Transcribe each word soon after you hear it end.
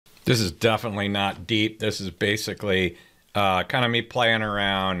This is definitely not deep. This is basically kind of me playing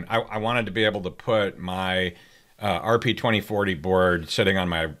around. I wanted to be able to put my RP2040 board sitting on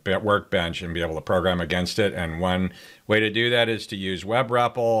my workbench and be able to program against it. And one way to do that is to use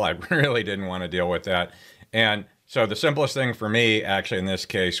WebREPL. I really didn't want to deal with that. And so the simplest thing for me, actually, in this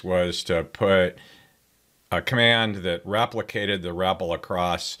case, was to put a command that replicated the REPL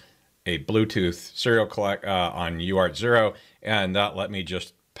across a Bluetooth serial collect on UART0, and that let me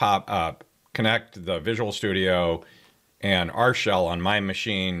just connect the Visual Studio and R shell on my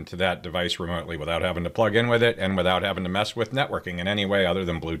machine to that device remotely without having to plug in with it and without having to mess with networking in any way other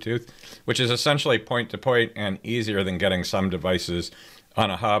than Bluetooth, which is essentially point-to-point and easier than getting some devices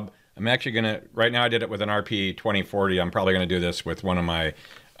on a hub. I'm actually going to, right now I did it with an RP2040. I'm probably going to do this with one of my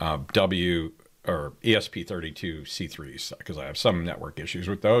W or ESP32 C3s because I have some network issues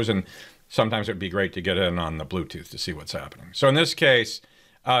with those, and sometimes it would be great to get in on the Bluetooth to see what's happening. So in this case,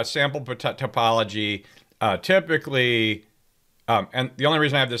 sample topology, typically, and the only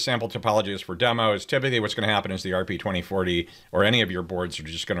reason I have this sample topology is for demos. Typically what's going to happen is the RP2040 or any of your boards are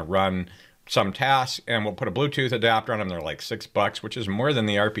just going to run some tasks, and we'll put a Bluetooth adapter on them. They're like $6, which is more than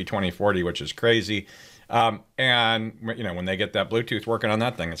the RP2040, which is crazy. And you know, when they get that Bluetooth working on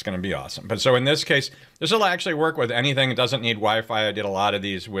that thing, it's going to be awesome. But so in this case, this will actually work with anything. It doesn't need Wi-Fi. I did a lot of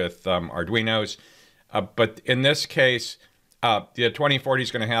these with Arduinos. But in this case, the 2040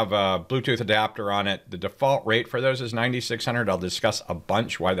 is going to have a Bluetooth adapter on it. The default rate for those is 9600. I'll discuss a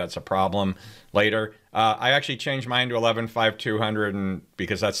bunch why that's a problem later. I actually changed mine to 115200 and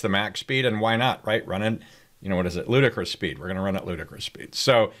because that's the max speed, and why not, right? Run it, you know, what is it? Ludicrous speed. We're going to run at ludicrous speed.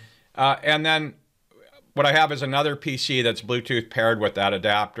 So, and then what I have is another PC that's Bluetooth paired with that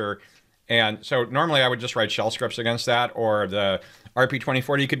adapter. And so normally I would just write shell scripts against that, or the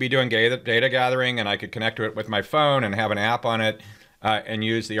RP2040 could be doing data gathering, and I could connect to it with my phone and have an app on it and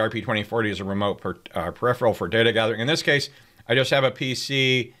use the RP2040 as a remote peripheral for data gathering. In this case, I just have a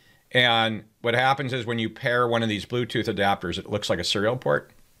PC, and what happens is when you pair one of these Bluetooth adapters, it looks like a serial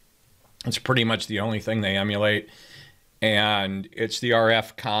port. It's pretty much the only thing they emulate, and it's the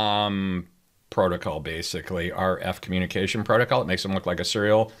RF COM protocol, basically, RF communication protocol. It makes them look like a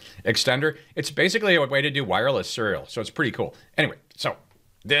serial extender. It's basically a way to do wireless serial, so it's pretty cool. Anyway, so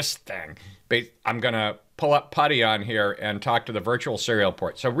this thing, I'm going to pull up PuTTY on here and talk to the virtual serial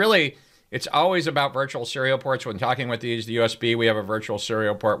port. So really, it's always about virtual serial ports. When talking with the USB, we have a virtual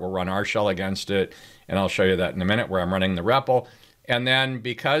serial port. We'll run R shell against it, and I'll show you that in a minute where I'm running the REPL. And then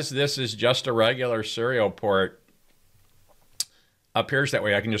because this is just a regular serial port, appears that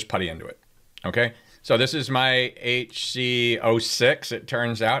way, I can just PuTTY into it. Okay, so this is my HC06, it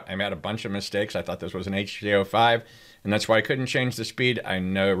turns out. I made a bunch of mistakes. I thought this was an HC05, and that's why I couldn't change the speed. I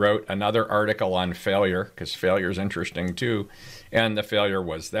wrote another article on failure, because failure is interesting too, and the failure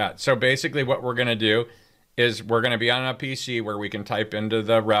was that. So basically what we're going to do is we're going to be on a PC where we can type into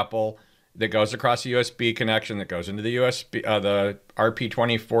the REPL that goes across the USB connection, that goes into the USB, the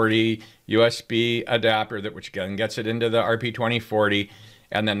RP2040 USB adapter, which again gets it into the RP2040.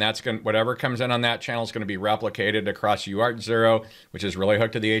 And then that's going, whatever comes in on that channel is going to be replicated across UART0, which is really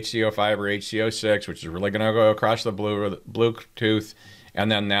hooked to the HC05 or HC06, which is really going to go across the Bluetooth,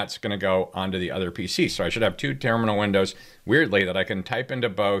 and then that's going to go onto the other PC. So I should have two terminal windows, weirdly, that I can type into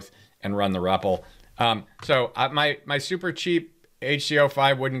both and run the REPL. My super cheap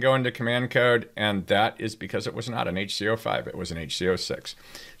HC05 wouldn't go into command code, and that is because it was not an HC05, it was an HC06.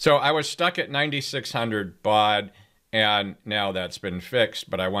 So I was stuck at 9600 baud. And now that's been fixed,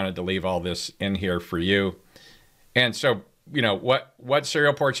 but I wanted to leave all this in here for you. And so, you know, what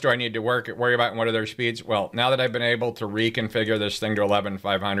serial ports do I need to worry about and what are their speeds? Well, now that I've been able to reconfigure this thing to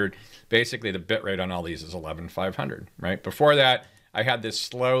 11500, basically the bit rate on all these is 11500, right? Before that, I had this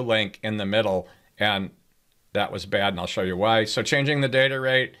slow link in the middle, and that was bad, and I'll show you why. So changing the data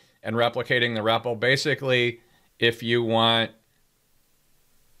rate and replicating the REPL, basically, if you want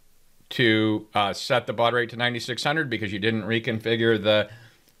to set the baud rate to 9600 because you didn't reconfigure the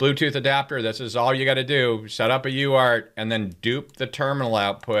Bluetooth adapter, this is all you got to do. Set up a UART and then dupe the terminal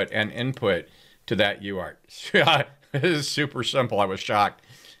output and input to that UART. This is super simple. I was shocked.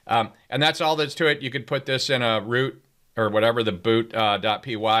 And that's all that's to it. You could put this in a root or whatever the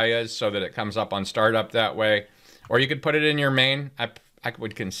boot.py is so that it comes up on startup that way. Or you could put it in your main. I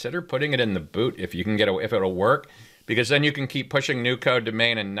would consider putting it in the boot if you can get if it'll work, because then you can keep pushing new code to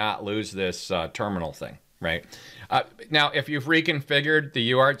main and not lose this terminal thing, right? Now, if you've reconfigured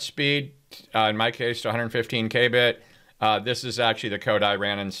the UART speed, in my case to 115 kbit, this is actually the code I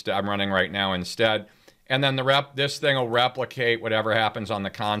ran instead. I'm running right now instead. And then this thing will replicate whatever happens on the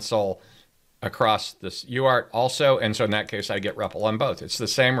console across this UART also. And so in that case, I get REPL on both. It's the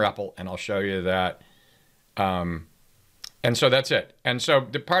same REPL, and I'll show you that. And so that's it. And so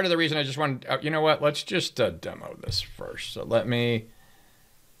the part of the reason I just wanted, you know what, let's just demo this first. So let me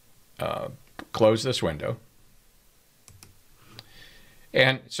close this window.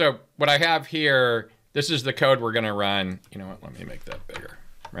 And so what I have here, this is the code we're going to run. You know what, let me make that bigger,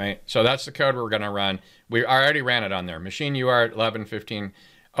 right? So that's the code we're going to run. I already ran it on there. Machine UART 1115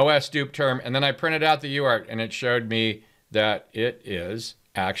 OS dupe term. And then I printed out the UART, and it showed me that it is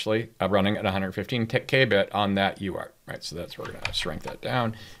actually running at 115 kbit on that UART, right? So that's, we're going to shrink that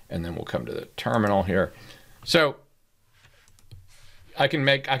down, and then we'll come to the terminal here. So I can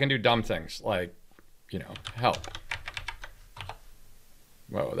do dumb things like, you know, help.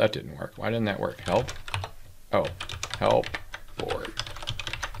 Whoa, that didn't work. Why didn't that work? Help. Oh, help board.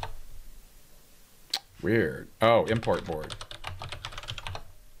 Weird. Oh, import board.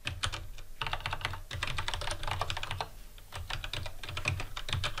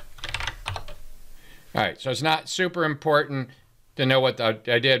 All right, so it's not super important to know what I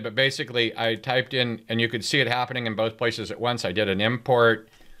did, but basically I typed in, and you could see it happening in both places at once. I did an import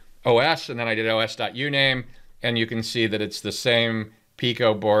OS, and then I did os.uname, and you can see that it's the same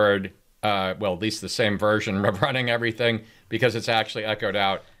Pico board, well, at least the same version of running everything, because it's actually echoed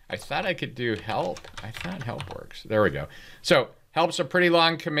out. I thought I could do help. I thought help works. There we go. So help's a pretty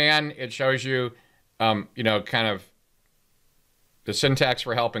long command. It shows you, you know, kind of the syntax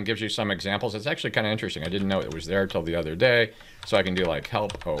for help and gives you some examples. It's actually kind of interesting. I didn't know it was there till the other day. So I can do like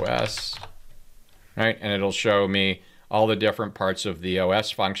help OS, right? And it'll show me all the different parts of the OS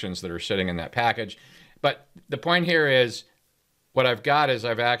functions that are sitting in that package. But the point here is, what I've got is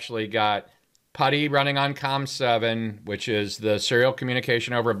I've actually got PuTTY running on COM7, which is the serial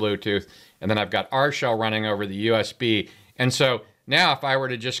communication over Bluetooth. And then I've got R shell running over the USB. And so now if I were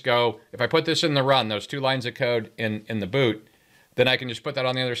to just go, if I put this in the run, those 2 lines of code in the boot, then I can just put that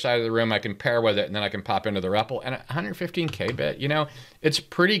on the other side of the room. I can pair with it, and then I can pop into the REPL. And 115 kbit, you know, it's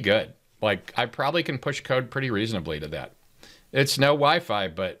pretty good. Like, I probably can push code pretty reasonably to that. It's no Wi-Fi,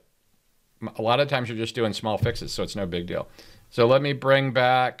 but a lot of times you're just doing small fixes, so it's no big deal. So let me bring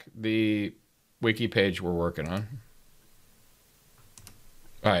back the wiki page we're working on.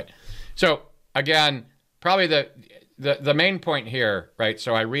 All right. So again, probably the main point here, right?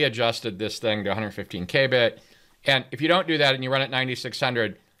 So I readjusted this thing to 115 kbit. And if you don't do that and you run at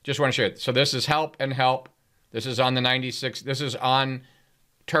 9600, just want to show you. So this is help and help. This is on the 96. This is on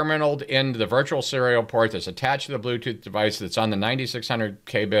terminaled into the virtual serial port that's attached to the Bluetooth device that's on the 9600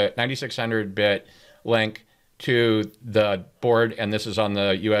 kbit, 9600 bit link to the board. And this is on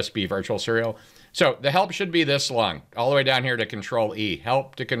the USB virtual serial. So the help should be this long, all the way down here to Control E.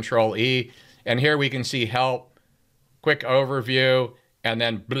 Help to Control E. And here we can see help, quick overview, and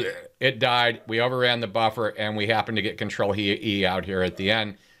then it died. We overran the buffer, and we happened to get Control E out here at the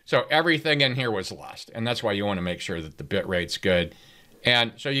end. So everything in here was lost, and that's why you want to make sure that the bit rate's good.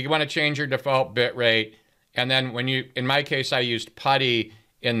 And so you want to change your default bit rate, and then when you, in my case, I used PuTTY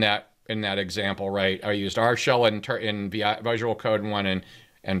in that example, right? I used R shell in Visual Code in one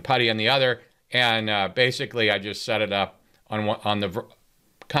and PuTTY in the other, and basically I just set it up on the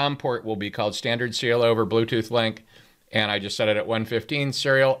COM port will be called standard serial over Bluetooth link. And I just set it at 115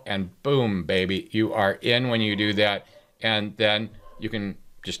 serial, and boom, baby, you are in when you do that. And then you can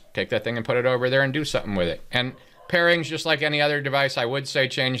just take that thing and put it over there and do something with it. And pairings, just like any other device, I would say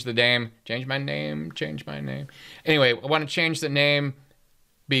change the name. Change my name, change my name. Anyway, I want to change the name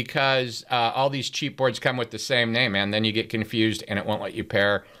because all these cheap boards come with the same name, and then you get confused and it won't let you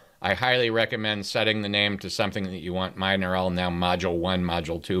pair. I highly recommend setting the name to something that you want. Mine are all now Module 1,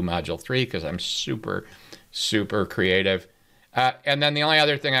 Module 2, Module 3, because I'm super creative. And then the only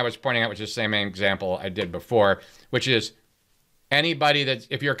other thing I was pointing out, which is the same example I did before, which is anybody that's,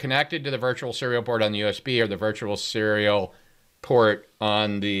 if you're connected to the virtual serial port on the USB or the virtual serial port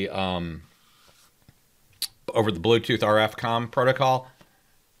on the, over the Bluetooth RF COM protocol,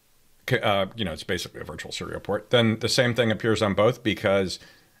 you know, it's basically a virtual serial port, then the same thing appears on both because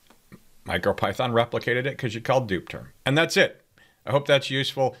MicroPython replicated it because you called dupe term. And that's it. I hope that's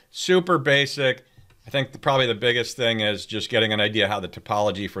useful. Super basic. I think probably the biggest thing is just getting an idea how the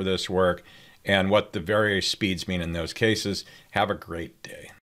topology for this work and what the various speeds mean in those cases. Have a great day.